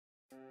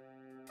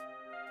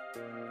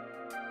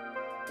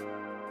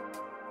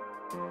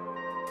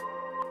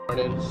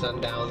Morning,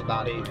 sundown's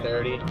about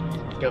 8:30.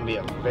 It's gonna be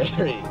a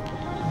very,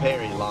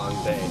 very long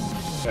day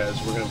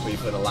because we're gonna be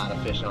putting a lot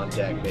of fish on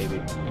deck, baby.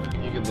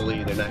 You can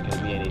believe they're not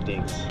gonna be any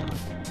dinks.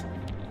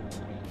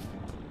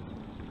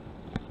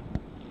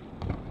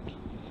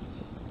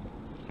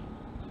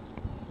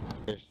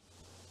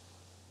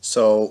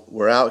 So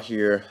we're out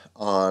here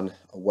on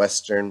a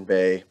western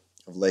bay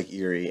of Lake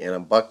Erie, and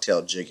I'm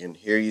bucktail jigging.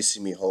 Here you see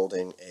me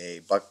holding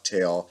a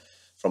bucktail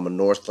from a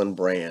Northland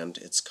brand.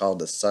 It's called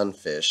the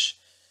Sunfish,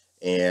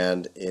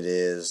 and it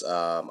is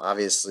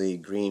obviously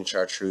green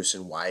chartreuse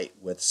and white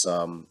with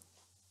some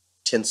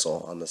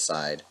tinsel on the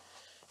side.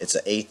 It's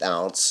an 1/8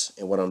 ounce,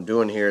 and what I'm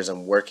doing here is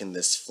I'm working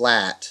this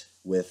flat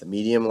with a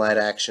medium light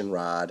action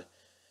rod,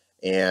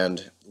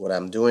 and what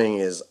I'm doing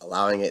is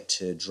allowing it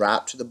to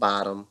drop to the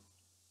bottom,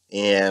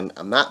 and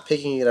I'm not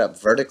picking it up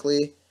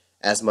vertically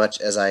as much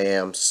as I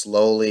am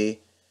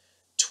slowly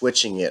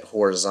twitching it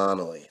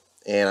horizontally.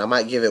 And I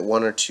might give it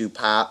 1 or 2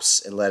 pops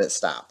and let it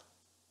stop.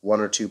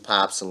 1 or 2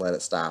 pops and let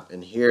it stop.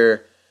 And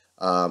here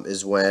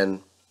is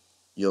when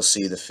you'll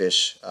see the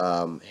fish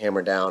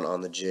hammer down on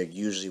the jig,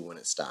 usually when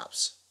it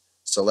stops.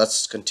 So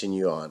let's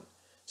continue on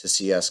to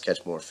see us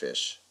catch more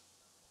fish.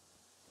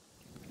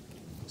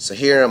 So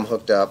here I'm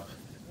hooked up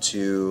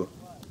to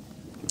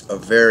a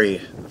very,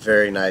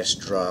 very nice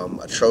drum,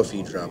 a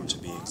trophy drum to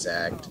be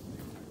exact.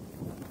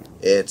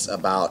 It's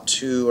about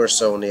 2 or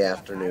so in the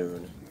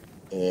afternoon,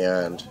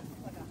 and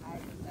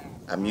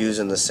I'm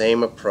using the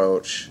same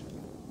approach: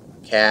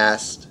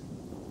 cast,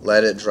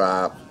 let it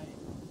drop,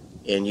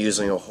 and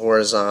using a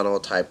horizontal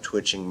type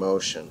twitching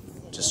motion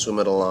to swim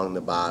it along the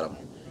bottom,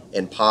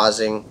 and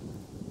pausing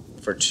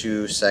for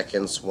 2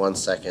 seconds, 1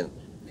 second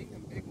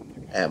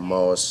at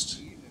most,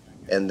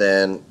 and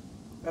then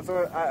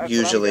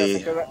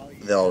usually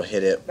they'll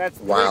hit it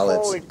while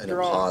it's in a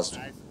paused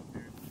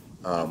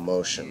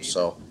motion.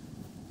 So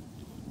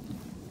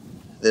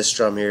this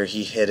drum here,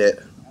 he hit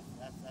it.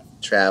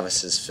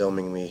 Travis is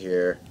filming me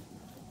here,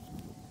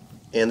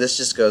 and this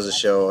just goes to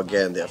show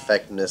again the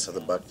effectiveness of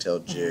the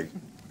bucktail jig.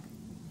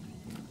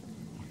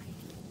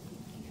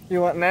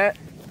 You want that?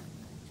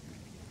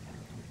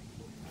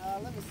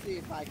 Let me see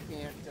if I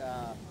can't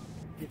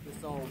get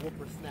this old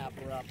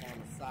whippersnapper up on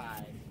the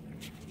side.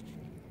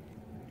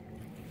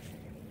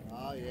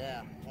 Oh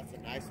yeah, that's a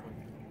nice one.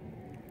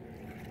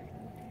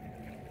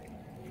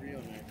 A real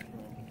nice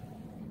one.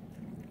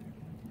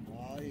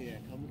 Oh yeah,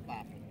 come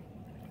popping.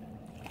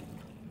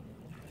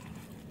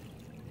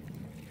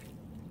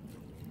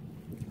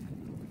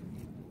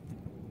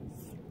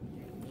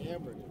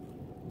 Hammered it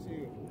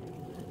too.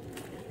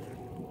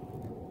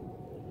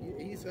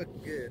 He's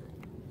hooked good.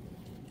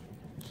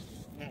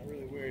 Not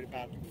really worried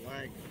about the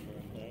line coming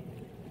up though.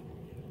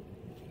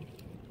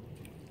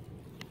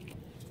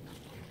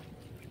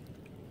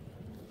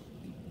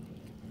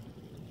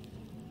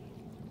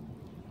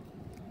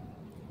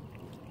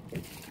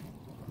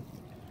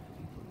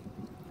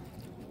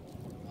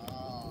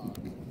 Oh,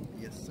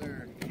 yes sir.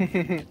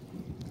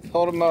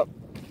 Hold him up.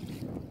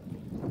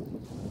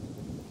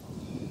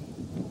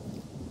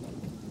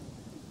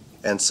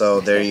 And so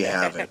there you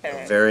have it,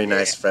 a very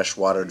nice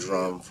freshwater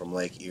drum from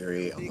Lake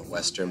Erie on the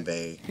Western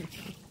Bay,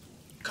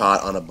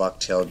 caught on a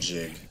bucktail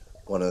jig,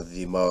 one of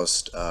the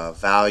most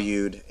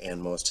valued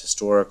and most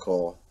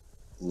historical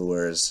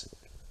lures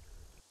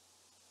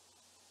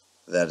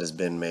that has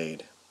been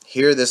made.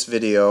 Here this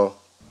video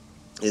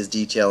is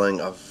detailing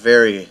a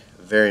very,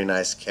 very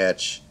nice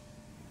catch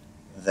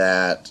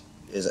that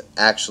is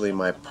actually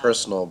my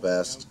personal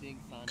best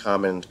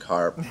common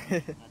carp,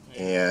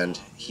 and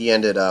he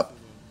ended up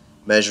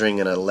measuring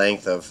in a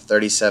length of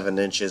 37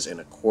 inches and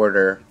a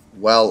quarter,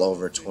 well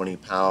over 20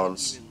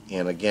 pounds,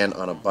 and again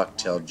on a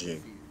bucktail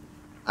jig.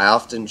 I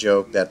often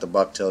joke that the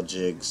bucktail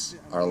jigs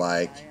are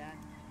like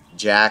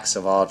jacks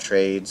of all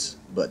trades,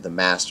 but the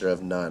master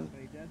of none.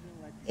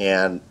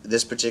 And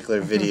this particular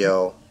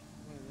video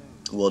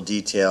will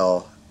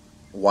detail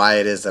why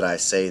it is that I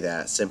say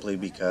that, simply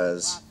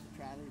because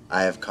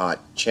I have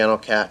caught channel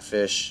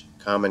catfish,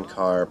 common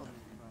carp,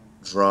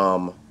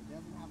 drum,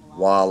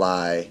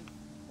 walleye,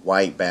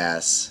 white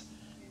bass,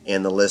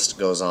 and the list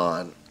goes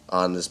on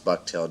this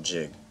bucktail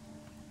jig.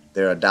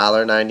 They're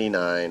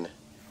 $1.99,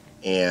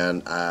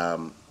 and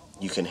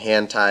you can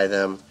hand tie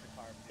them,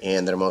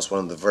 and they're one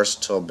of the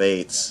versatile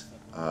baits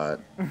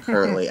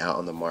currently out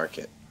on the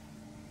market.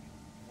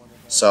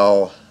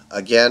 So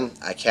again,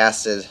 I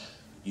casted,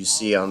 you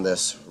see on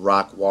this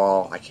rock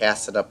wall, I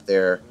cast it up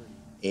there,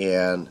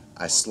 and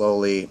I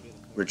slowly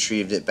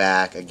retrieved it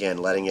back, again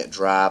letting it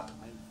drop,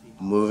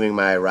 moving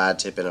my rod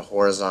tip in a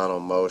horizontal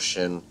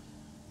motion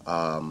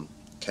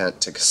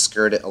to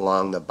skirt it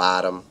along the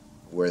bottom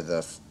where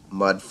the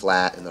mud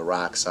flat and the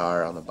rocks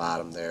are on the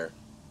bottom there.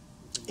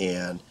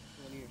 And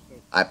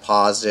I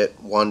paused it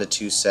 1 to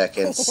 2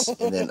 seconds,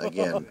 and then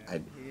again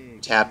I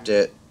tapped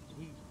it,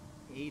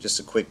 just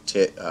a quick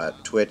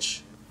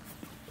twitch,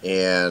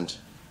 and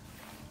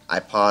I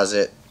pause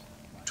it,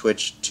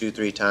 twitch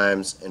 2-3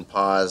 times, and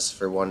pause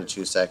for 1 to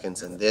 2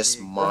 seconds, and this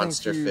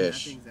monster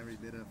fish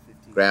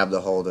grabbed a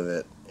hold of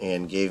it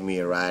and gave me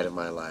a ride of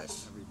my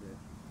life.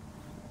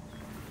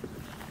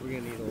 We're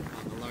gonna need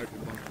a larger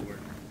bump board.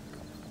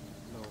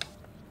 No,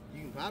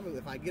 you can probably,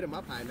 if I get them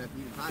up high enough,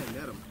 you can probably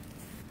net them.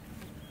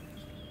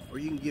 Or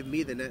you can give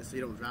me the net so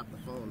you don't drop the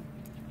phone.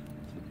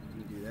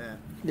 You can do that.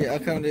 Yeah, I'll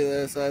come do the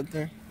other side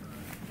there.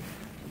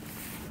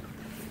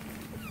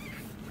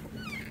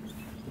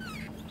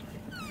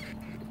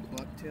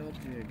 Bucktail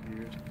jig,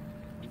 dude.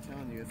 I'm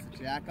telling you, it's a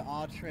jack of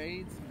all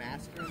trades,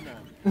 master of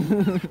none.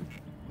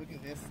 Look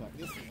at this stuff.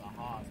 This is a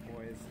Haas,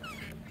 boys.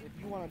 If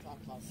you want to talk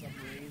about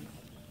submarines,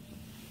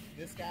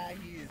 this guy,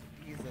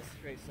 he's a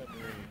straight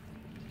submarine.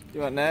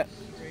 You want net?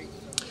 Straight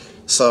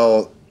submarine.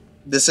 So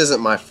this isn't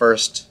my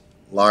first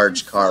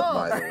large carp,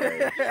 by the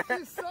way.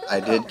 I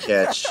did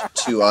catch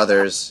two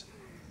others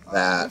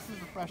that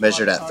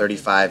measured at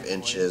 35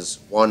 inches,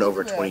 one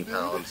over 20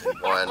 pounds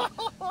and one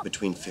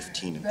between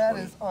 15 and 20. That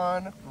is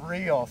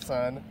unreal,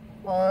 son.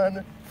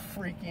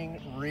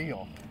 Unfreaking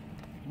real.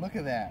 Look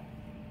at that.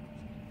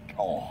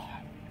 Oh.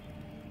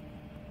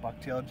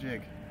 Bucktail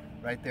jig.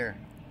 Right there.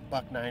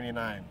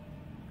 $1.99.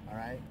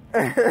 Alright?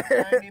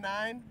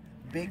 $1.99.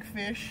 Big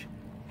fish.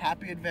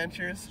 Happy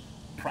adventures.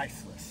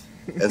 Priceless.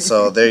 And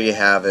so there you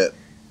have it.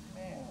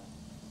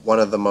 One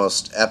of the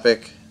most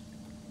epic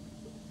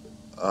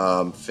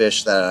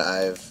fish that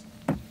I've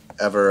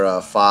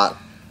ever fought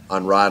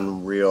on rod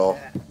and reel.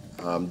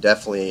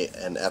 Definitely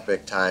an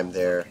epic time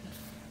there,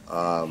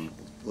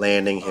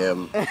 landing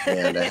him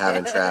and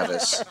having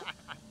Travis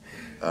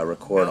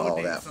record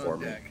all that for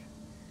me.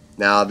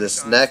 Now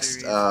this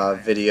next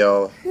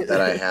video that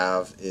I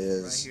have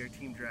is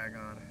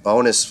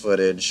bonus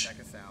footage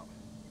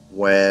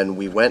when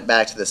we went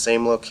back to the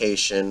same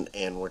location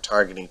and we're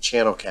targeting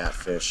channel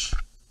catfish.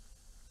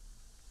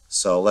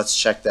 So let's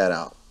check that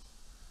out.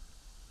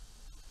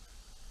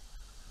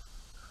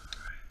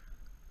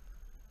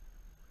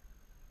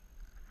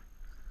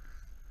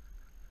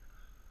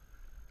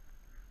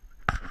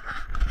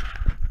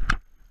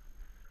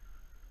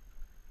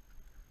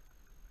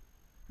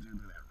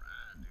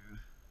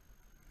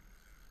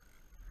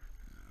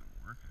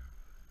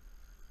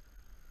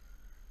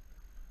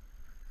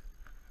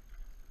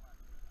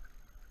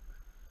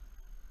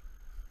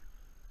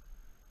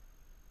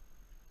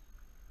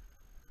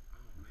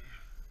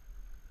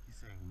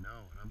 Saying no,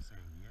 and I'm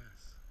saying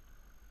yes.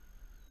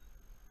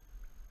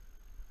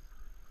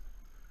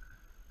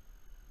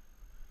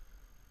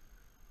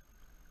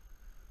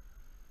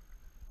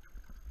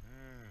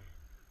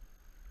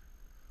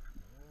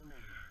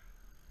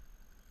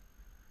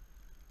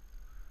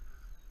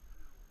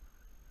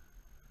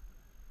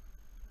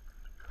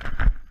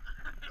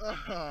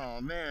 Oh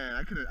man,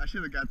 I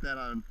should have got that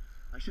on.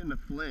 I shouldn't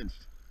have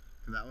flinched,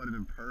 because that would have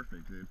been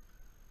perfect, dude.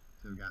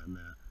 Should have gotten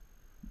that.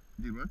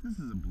 Dude, what if this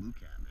is a blue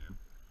cat, man?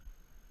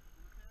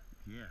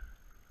 Yeah.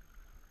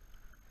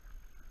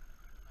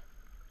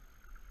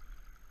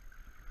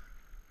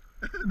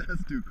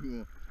 That's too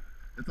cool.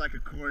 It's like a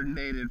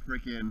coordinated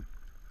freaking.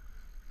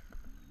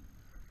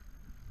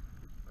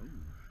 Oh.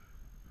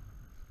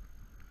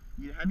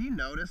 Have you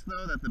noticed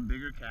though that the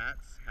bigger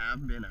cats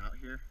have been out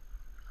here?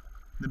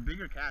 The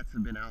bigger cats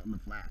have been out in the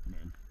flat,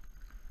 man.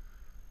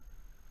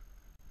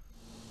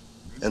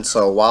 And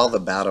so while the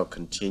battle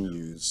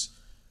continues,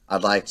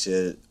 I'd like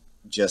to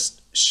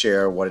just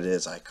share what it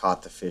is I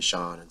caught the fish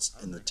on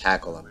and the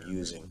tackle I'm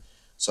using.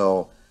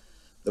 So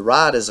the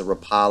rod is a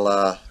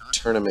Rapala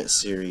Tournament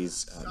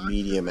Series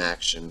medium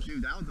action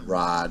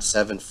rod,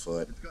 7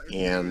 foot,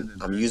 and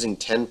I'm using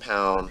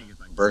 10-pound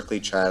Berkeley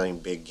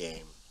Trialing big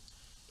game.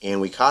 And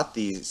we caught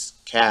these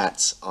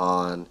cats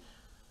on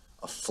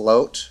a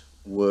float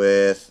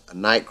with a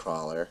night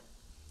crawler,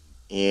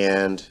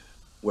 and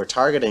we're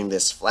targeting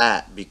this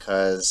flat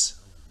because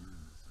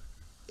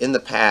in the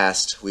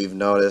past we've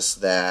noticed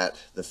that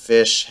the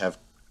fish have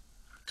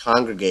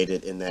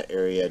congregated in that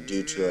area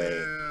due to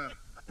a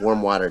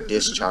warm water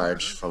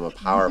discharge from a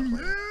power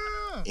plant,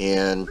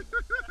 and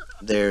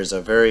there's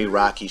a very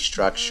rocky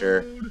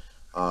structure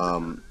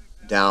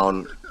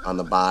down on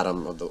the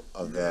bottom of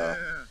the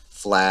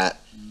flat.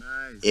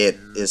 It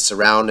is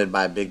surrounded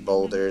by big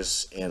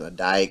boulders and a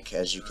dike,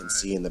 as you can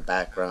see in the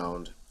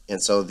background.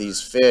 And so these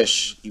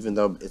fish, even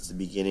though it's the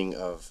beginning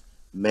of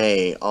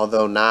May,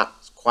 although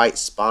not quite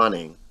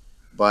spawning,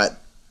 but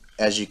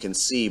as you can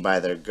see by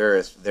their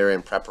girth, they're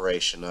in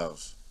preparation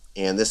of.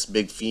 And this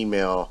big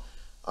female,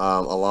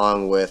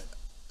 along with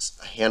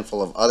a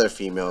handful of other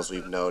females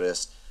we've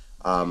noticed,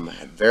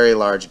 had very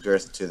large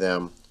girth to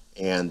them,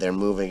 and they're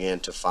moving in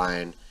to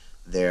find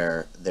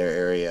their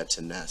area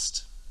to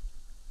nest.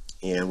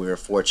 And we were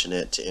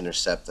fortunate to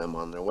intercept them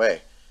on their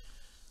way.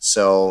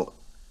 So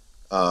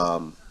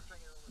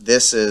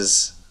this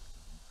is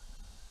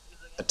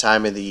a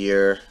time of the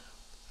year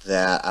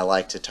that I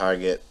like to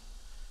target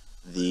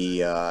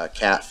the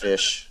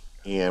catfish,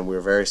 and we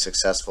were very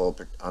successful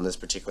on this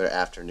particular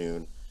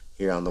afternoon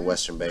here on the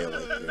western bay of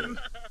Lake Erie.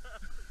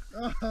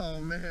 Oh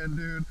man,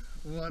 dude,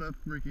 what a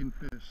freaking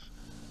fish.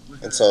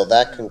 And so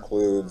that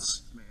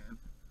concludes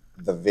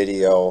the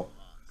video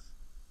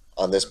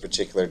on this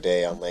particular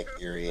day on Lake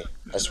Erie.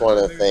 I just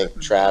wanted to thank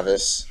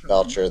Travis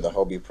Belcher, the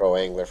Hobie Pro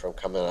Angler, from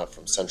coming up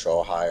from Central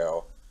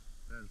Ohio.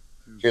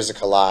 Here's a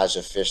collage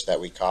of fish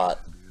that we caught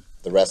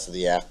the rest of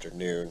the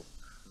afternoon.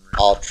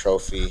 All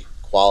trophy,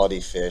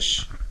 quality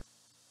fish.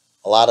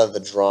 A lot of the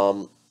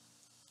drum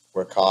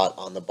were caught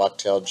on the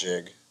Bucktail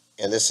jig.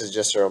 And this is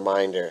just a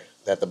reminder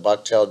that the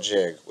Bucktail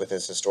jig, with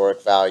its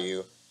historic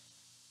value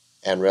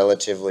and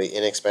relatively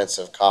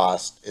inexpensive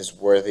cost, is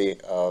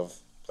worthy of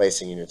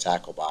placing in your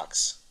tackle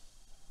box.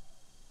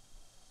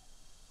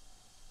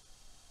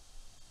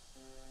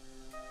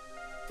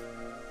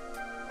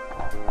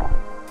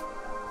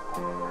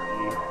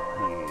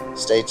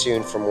 Stay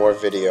tuned for more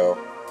video,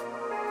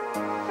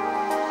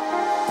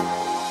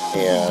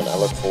 and I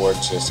look forward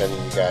to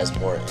sending you guys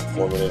more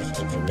informative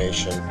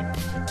information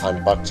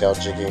on bucktail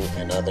jigging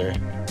and other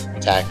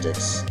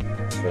tactics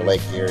for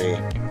Lake Erie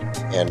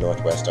and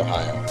Northwest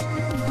Ohio.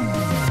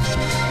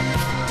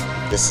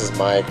 This is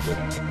Mike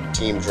with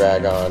Team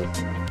Dragon,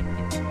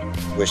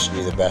 wishing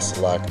you the best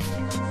of luck.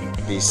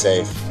 Be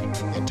safe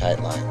and tight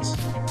lines.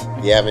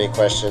 If you have any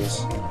questions,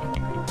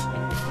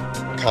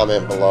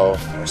 comment below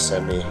or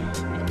send me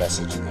a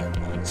message in the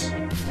inbox.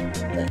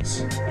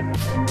 Thanks.